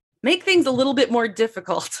make things a little bit more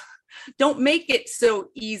difficult. Don't make it so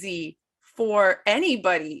easy for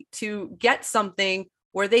anybody to get something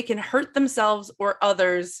where they can hurt themselves or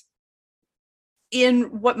others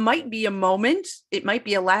in what might be a moment. It might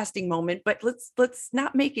be a lasting moment, but let's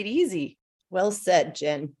not make it easy. Well said,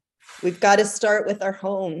 Jen. We've got to start with our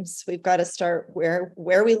homes. We've got to start where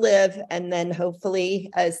we live. And then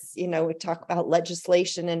hopefully, as we talk about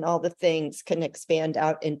legislation and all the things, can expand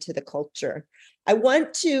out into the culture. I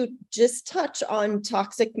want to just touch on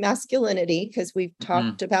toxic masculinity, because we've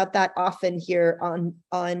talked about that often here on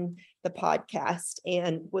the podcast,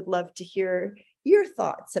 and would love to hear your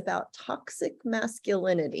thoughts about toxic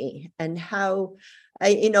masculinity and how,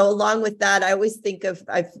 along with that, I always think of,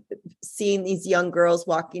 I've seen these young girls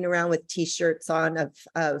walking around with t-shirts on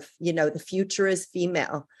of the future is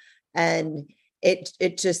female. And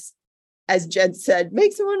it just, as Jen said,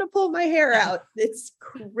 makes me want to pull my hair out. It's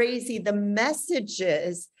crazy. The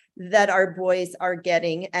messages that our boys are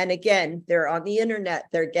getting. And again, they're on the internet,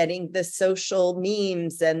 they're getting the social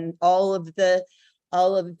memes and all of the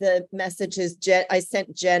messages. I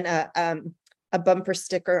sent Jen a bumper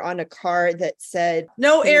sticker on a car that said,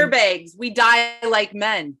 "No airbags. We die like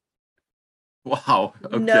men." Wow.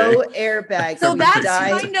 Okay. No airbags. So that's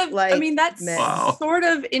that's sort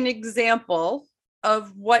of an example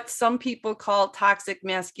of what some people call toxic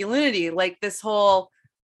masculinity. Like this whole,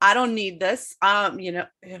 I don't need this.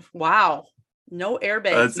 Wow. No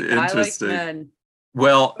airbags. That's we die interesting. Like men.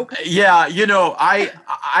 Well, yeah,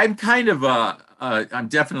 I'm kind of I'm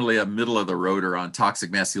definitely a middle of the roader on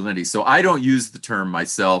toxic masculinity. So I don't use the term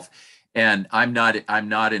myself, and I'm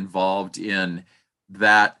not involved in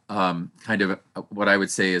that kind of what I would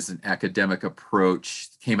say is an academic approach,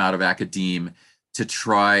 came out of academe to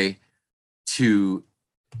try to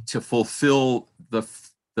fulfill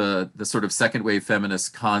the sort of second wave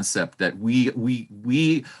feminist concept that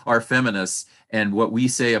we are feminists, and what we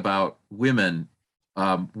say about women,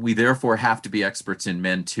 we therefore have to be experts in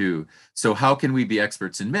men too. So how can we be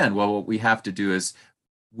experts in men? Well, what we have to do is,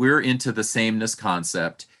 we're into the sameness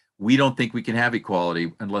concept. We don't think we can have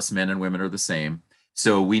equality unless men and women are the same.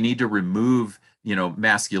 So we need to remove,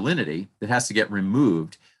 masculinity. That has to get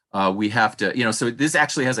removed. We have to, so this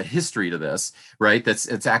actually has a history to this, right?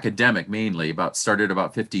 It's academic mainly, started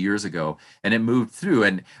about 50 years ago, and it moved through.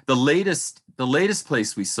 And the latest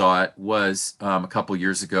place we saw it was a couple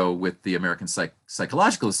years ago with the American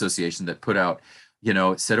Psychological Association that put out,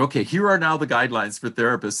 said, okay, here are now the guidelines for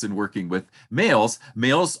therapists in working with males.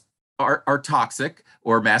 Males are toxic,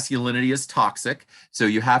 or masculinity is toxic, so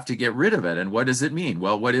you have to get rid of it. And what does it mean?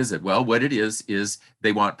 Well, what is it? Well, what it is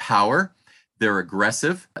they want power. They're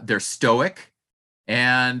aggressive, they're stoic,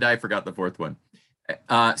 and I forgot the fourth one.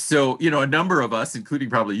 So, a number of us,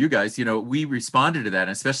 including probably you guys, we responded to that,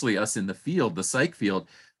 and especially us in the field, the psych field,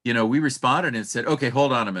 we responded and said, okay,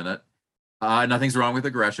 hold on a minute. Nothing's wrong with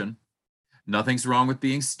aggression. Nothing's wrong with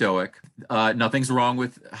being stoic. Nothing's wrong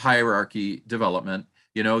with hierarchy development.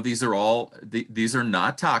 These are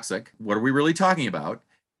not toxic. What are we really talking about?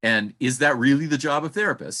 And is that really the job of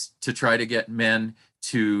therapists, to try to get men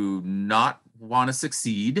to not want to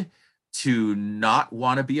succeed, to not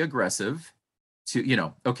want to be aggressive,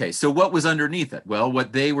 okay, so what was underneath it? Well,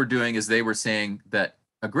 what they were doing is they were saying that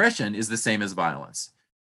aggression is the same as violence,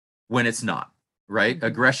 when it's not, right? Mm-hmm.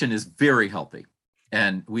 Aggression is very healthy,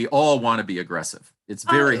 and we all want to be aggressive. It's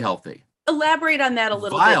very healthy. Elaborate on that a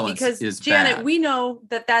little bit, because Janet, bad. We know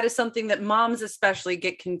that is something that moms especially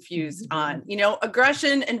get confused on,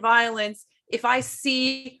 aggression and violence. If I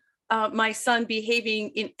see my son behaving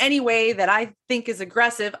in any way that I think is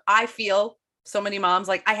aggressive, I feel, so many moms,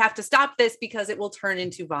 like, I have to stop this because it will turn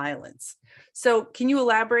into violence. So can you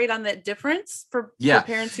elaborate on that difference for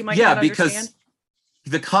parents who might not understand? Because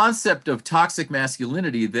the concept of toxic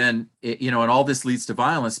masculinity then, and all this leads to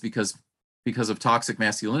violence because of toxic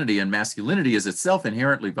masculinity, and masculinity is itself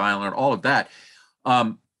inherently violent, all of that.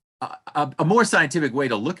 A more scientific way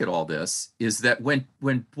to look at all this is that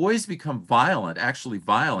when boys become violent, actually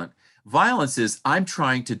violent, violence is, I'm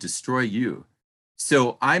trying to destroy you.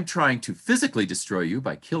 So I'm trying to physically destroy you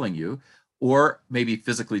by killing you, or maybe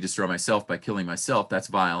physically destroy myself by killing myself. That's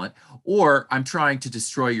violent. Or I'm trying to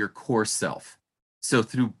destroy your core self. So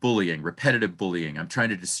through bullying, repetitive bullying, I'm trying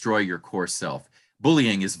to destroy your core self.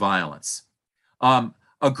 Bullying is violence.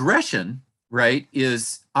 Aggression, right,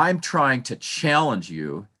 is I'm trying to challenge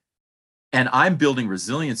you, and I'm building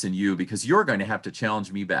resilience in you because you're going to have to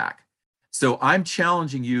challenge me back. So I'm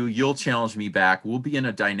challenging you, you'll challenge me back. We'll be in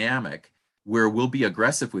a dynamic where we'll be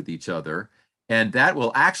aggressive with each other, and that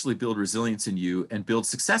will actually build resilience in you and build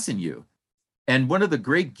success in you. And one of the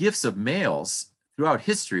great gifts of males throughout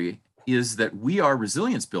history is that we are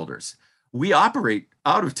resilience builders. We operate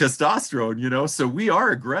out of testosterone, so we are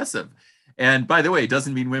aggressive. And by the way, it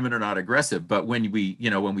doesn't mean women are not aggressive, but when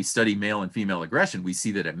we study male and female aggression, we see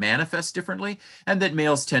that it manifests differently, and that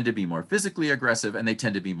males tend to be more physically aggressive, and they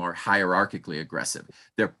tend to be more hierarchically aggressive.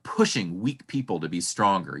 They're pushing weak people to be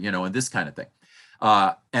stronger, and this kind of thing.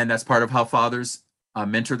 And that's part of how fathers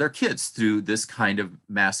mentor their kids, through this kind of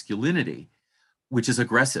masculinity, which is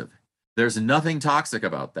aggressive. There's nothing toxic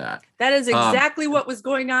about that. That is exactly what was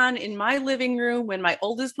going on in my living room when my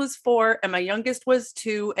oldest was 4 and my youngest was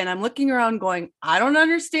 2. And I'm looking around going, I don't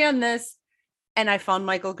understand this. And I found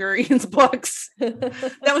Michael Gurian's books.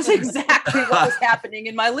 That was exactly what was happening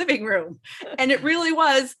in my living room. And it really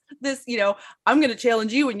was this, I'm going to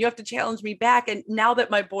challenge you and you have to challenge me back. And now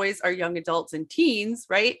that my boys are young adults and teens,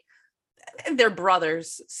 right? They're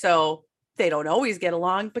brothers. So they don't always get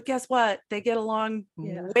along, but guess what? They get along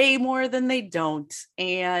way more than they don't.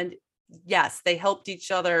 And yes, they helped each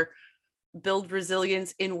other build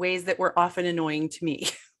resilience in ways that were often annoying to me.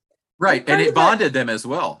 Right. And it bonded them as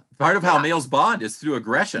well. Part of how males bond is through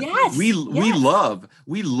aggression. Yes. We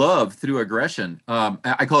love through aggression.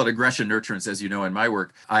 I call it aggression nurturance, as you know, in my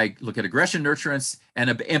work. I look at aggression nurturance and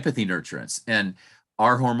empathy nurturance. And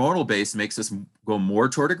our hormonal base makes us go more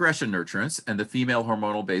toward aggression nurturance, and the female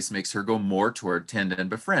hormonal base makes her go more toward tend and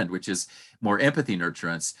befriend, which is more empathy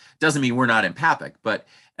nurturance. Doesn't mean we're not empathic,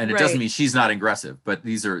 and it doesn't mean she's not aggressive, but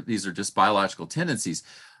these are just biological tendencies.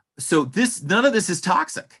 So none of this is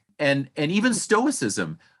toxic. And even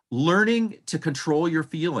stoicism, learning to control your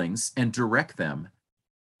feelings and direct them.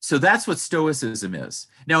 So that's what stoicism is.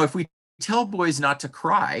 Now, if we tell boys not to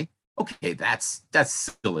cry, okay, that's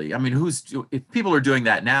silly. I mean, if people are doing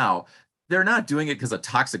that now, they're not doing it because of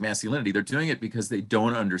toxic masculinity. They're doing it because they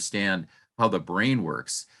don't understand how the brain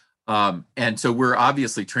works. And so we're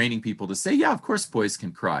obviously training people to say, yeah, of course boys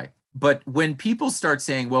can cry. But when people start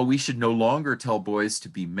saying, well, we should no longer tell boys to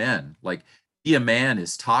be men, like be a man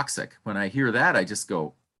is toxic. When I hear that, I just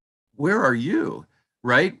go, where are you?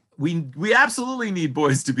 Right? We absolutely need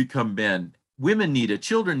boys to become men. Women need it.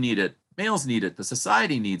 Children need it. Males need it. The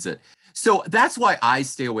society needs it. So that's why I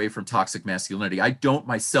stay away from toxic masculinity. I don't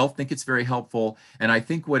myself think it's very helpful. And I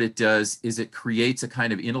think what it does is it creates a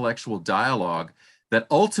kind of intellectual dialogue that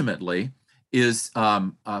ultimately is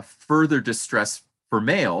further distress for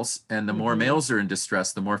males. And the more males are in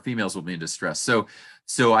distress, the more females will be in distress.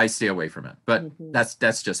 So I stay away from it. But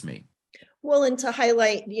that's just me. Well, and to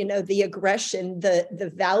highlight, the aggression,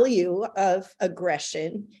 the value of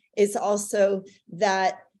aggression is also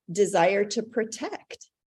that desire to protect,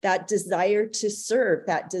 that desire to serve,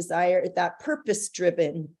 that desire, that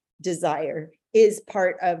purpose-driven desire is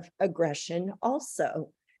part of aggression also.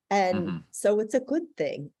 And so it's a good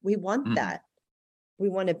thing. We want that. We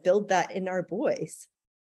want to build that in our boys.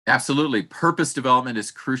 Absolutely. Purpose development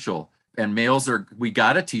is crucial. And we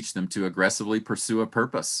got to teach them to aggressively pursue a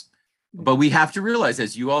purpose. But we have to realize,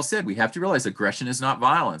 as you all said, we have to realize aggression is not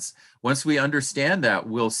violence. Once we understand that,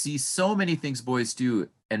 we'll see so many things boys do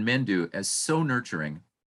and men do as so nurturing.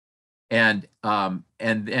 And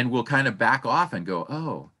we'll kind of back off and go,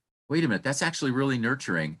 oh, wait a minute, that's actually really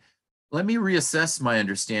nurturing. Let me reassess my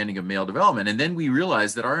understanding of male development. And then we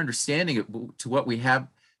realize that our understanding to what we have,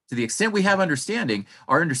 to the extent we have understanding,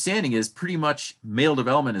 our understanding is pretty much male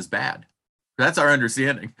development is bad. That's our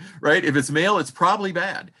understanding, right? If it's male, it's probably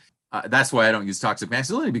bad. That's why I don't use toxic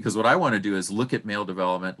masculinity, because what I want to do is look at male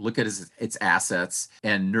development, look at its assets,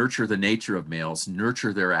 and nurture the nature of males,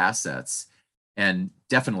 nurture their assets, and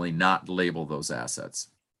definitely not label those assets.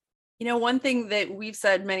 One thing that we've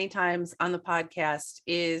said many times on the podcast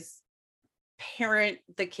is parent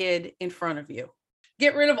the kid in front of you.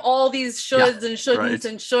 Get rid of all these shoulds and shouldn'ts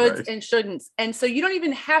and shoulds and shouldn'ts. And so you don't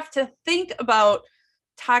even have to think about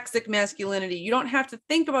toxic masculinity. You don't have to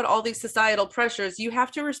think about all these societal pressures. You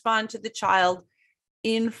have to respond to the child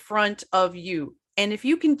in front of you. And if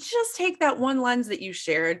you can just take that one lens that you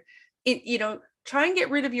shared, try and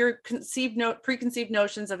get rid of your preconceived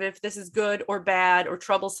notions of if this is good or bad or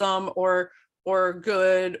troublesome or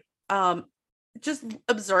good. Just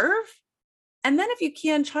observe. And then if you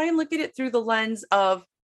can, try and look at it through the lens of,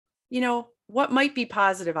 what might be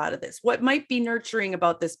positive out of this? What might be nurturing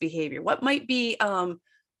about this behavior? What might be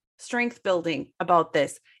strength building about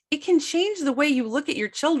this? It can change the way you look at your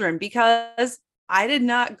children, because I did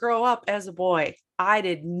not grow up as a boy. I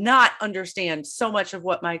did not understand so much of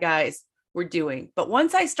what my guys were doing. But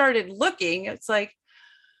once I started looking, it's like,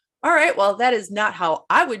 all right, well, that is not how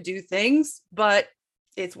I would do things, but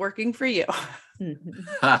it's working for you.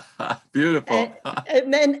 Beautiful.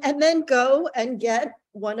 and then go and get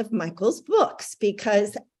one of Michael's books,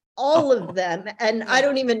 because all of them, and I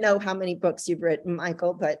don't even know how many books you've written,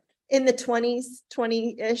 Michael, but in the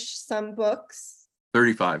 20-ish, some books.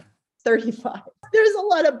 35. There's a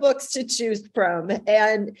lot of books to choose from.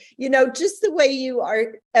 And, just the way you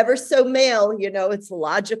are ever so male, it's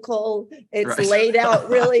logical, it's laid out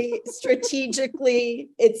really strategically,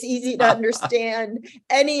 it's easy to understand.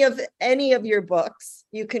 Any of your books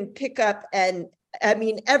you can pick up, and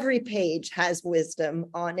every page has wisdom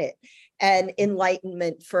on it and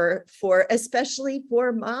enlightenment for especially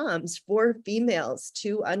for moms, for females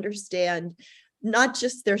to understand not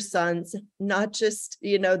just their sons, not just,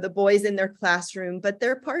 the boys in their classroom, but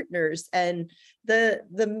their partners and the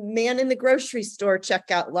man in the grocery store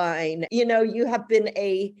checkout line. You have been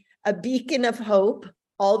a beacon of hope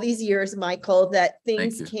all these years, Michael, that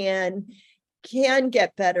things can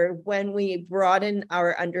get better when we broaden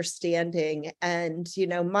our understanding. And,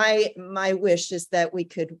 my wish is that we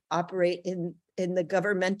could operate in the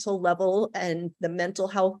governmental level and the mental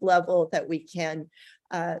health level, that we can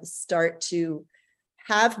start to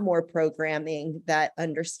have more programming that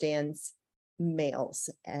understands males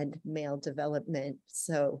and male development.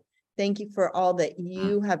 So thank you for all that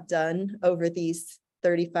you have done over these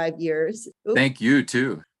 35 years. Oops. Thank you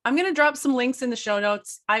too. I'm going to drop some links in the show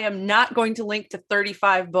notes. I am not going to link to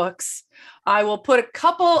 35 books. I will put a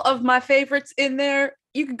couple of my favorites in there.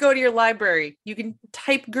 You can go to your library. You can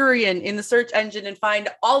type Gurian in the search engine and find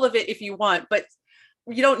all of it if you want, but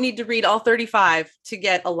you don't need to read all 35 to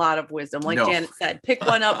get a lot of wisdom. Like Janet said, pick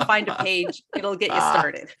one up, find a page. It'll get you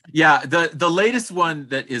started. Yeah. The latest one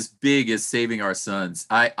that is big is Saving Our Sons.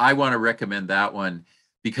 I want to recommend that one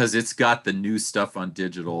because it's got the new stuff on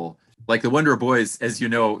digital. Like the Wonder Boys, as you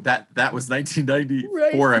know, that was 1994.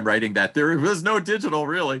 Right. I'm writing that. There was no digital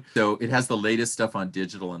really. So it has the latest stuff on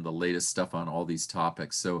digital and the latest stuff on all these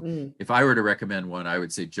topics. So if I were to recommend one, I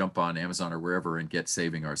would say jump on Amazon or wherever and get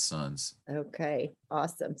Saving Our Sons. Okay,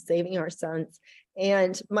 awesome. Saving Our Sons.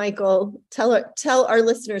 And Michael, tell our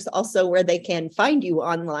listeners also where they can find you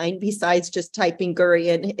online besides just typing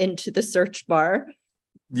Gurian into the search bar.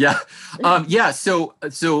 Yeah. So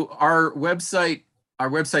our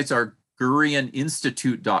websites are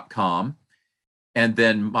GurianInstitute.com. And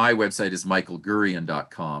then my website is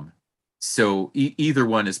michaelgurian.com. So either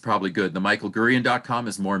one is probably good. The michaelgurian.com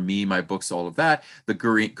is more me, my books, all of that. The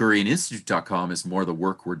GurianInstitute.com is more the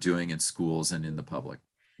work we're doing in schools and in the public.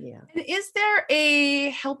 Yeah. And is there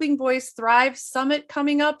a Helping Boys Thrive Summit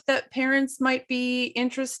coming up that parents might be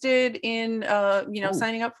interested in,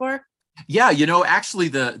 signing up for? Yeah, actually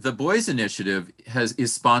the Boys Initiative is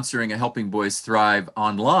sponsoring a Helping Boys Thrive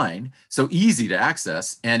online, so easy to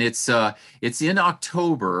access, and it's in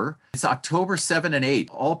October. It's October 7 and 8.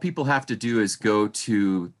 All people have to do is go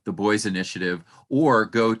to the Boys Initiative or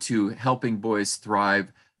go to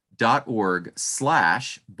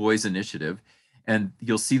helpingboysthrive.org/Boys Initiative, and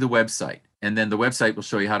you'll see the website. And then the website will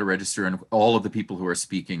show you how to register and all of the people who are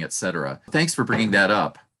speaking, etc. Thanks for bringing that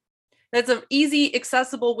up. That's an easy,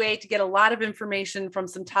 accessible way to get a lot of information from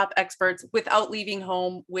some top experts without leaving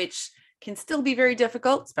home, which can still be very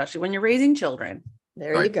difficult, especially when you're raising children.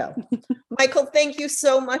 There you go. Michael, thank you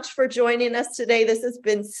so much for joining us today. This has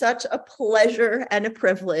been such a pleasure and a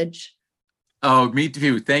privilege. Oh, me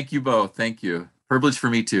too. Thank you both. Thank you. Privilege for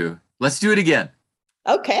me too. Let's do it again.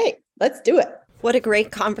 Okay, let's do it. What a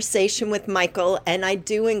great conversation with Michael. And I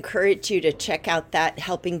do encourage you to check out that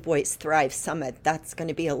Helping Boys Thrive Summit. That's going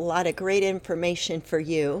to be a lot of great information for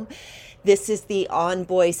you. This is the On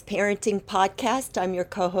Boys Parenting Podcast. I'm your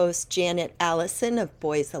co-host, Janet Allison of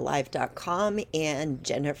boysalive.com and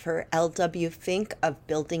Jennifer L.W. Fink of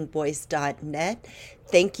buildingboys.net.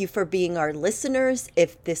 Thank you for being our listeners.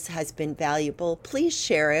 If this has been valuable, please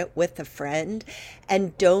share it with a friend.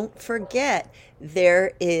 And don't forget,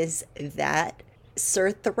 there is that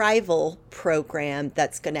Sir Thrival program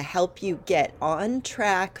that's going to help you get on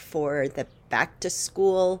track for the back to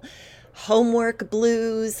school homework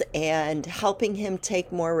blues and helping him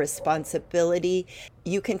take more responsibility.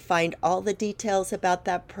 You can find all the details about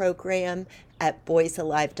that program at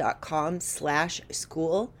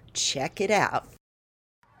boysalive.com/school. Check it out.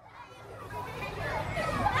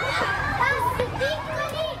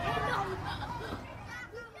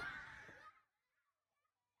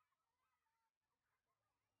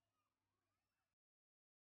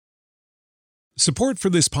 Support for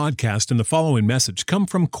this podcast and the following message come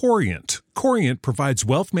from Corient. Corient provides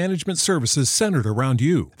wealth management services centered around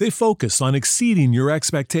you. They focus on exceeding your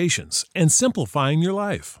expectations and simplifying your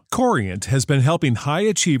life. Corient has been helping high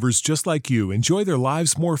achievers just like you enjoy their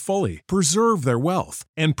lives more fully, preserve their wealth,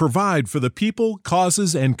 and provide for the people,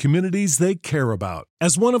 causes, and communities they care about.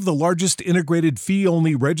 As one of the largest integrated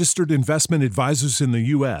fee-only registered investment advisors in the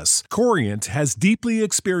U.S., Corient has deeply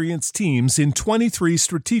experienced teams in 23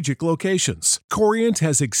 strategic locations. Corient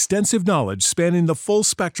has extensive knowledge spanning the full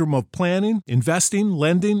spectrum of planning, investing,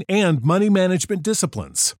 lending, and money management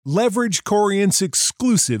disciplines. Leverage Corient's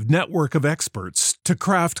exclusive network of experts to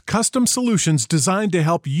craft custom solutions designed to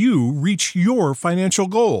help you reach your financial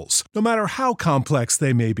goals, no matter how complex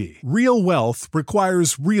they may be. Real wealth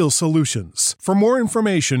requires real solutions. For more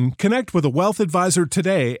information, connect with a wealth advisor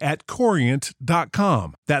today at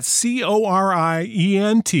Corient.com. That's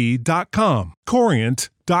Corient.com.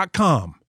 Corient.com.